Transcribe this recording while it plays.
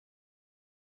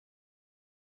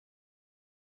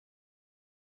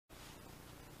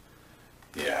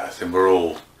think we're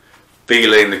all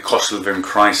feeling the cost of living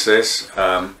crisis,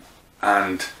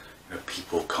 and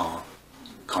people can't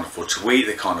afford to eat,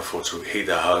 they can't afford to heat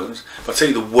their homes. But I'll tell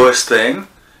you the worst thing,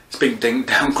 it's been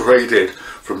downgraded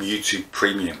from YouTube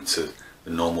Premium to the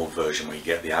normal version where you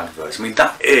get the adverts. I mean,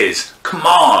 that is, come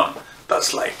on,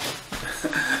 that's like,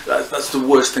 that's the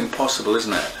worst thing possible,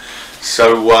 isn't it?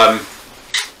 So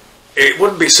it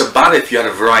wouldn't be so bad if you had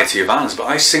a variety of ads, but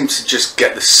I seem to just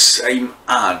get the same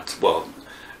ad, well,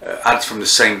 ads from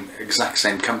the exact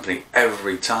same company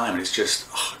every time. It's just,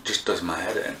 it just does my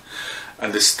head in.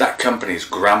 And that company is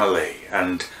Grammarly,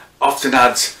 and often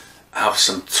ads have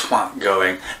some twat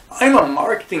going, I'm a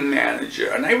marketing manager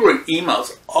and I write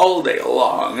emails all day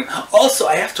long, and also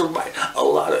I have to write a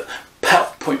lot of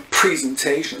PowerPoint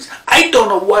presentations. I don't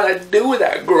know what I'd do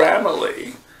without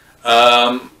Grammarly.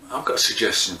 I've got a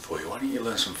suggestion for you. Why don't you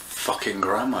learn some fucking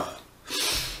grammar?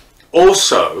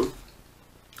 Also,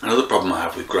 another problem I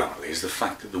have with Grammarly is the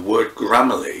fact that the word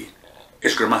Grammarly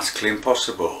is grammatically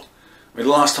impossible. I mean,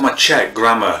 the last time I checked,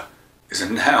 grammar is a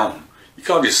noun. You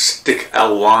can't just stick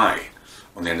ly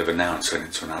on the end of a noun and turn it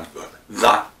into an adverb.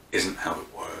 That isn't how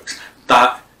it works.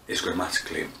 That is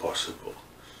grammatically impossible.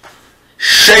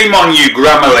 Shame on you,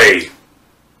 Grammarly!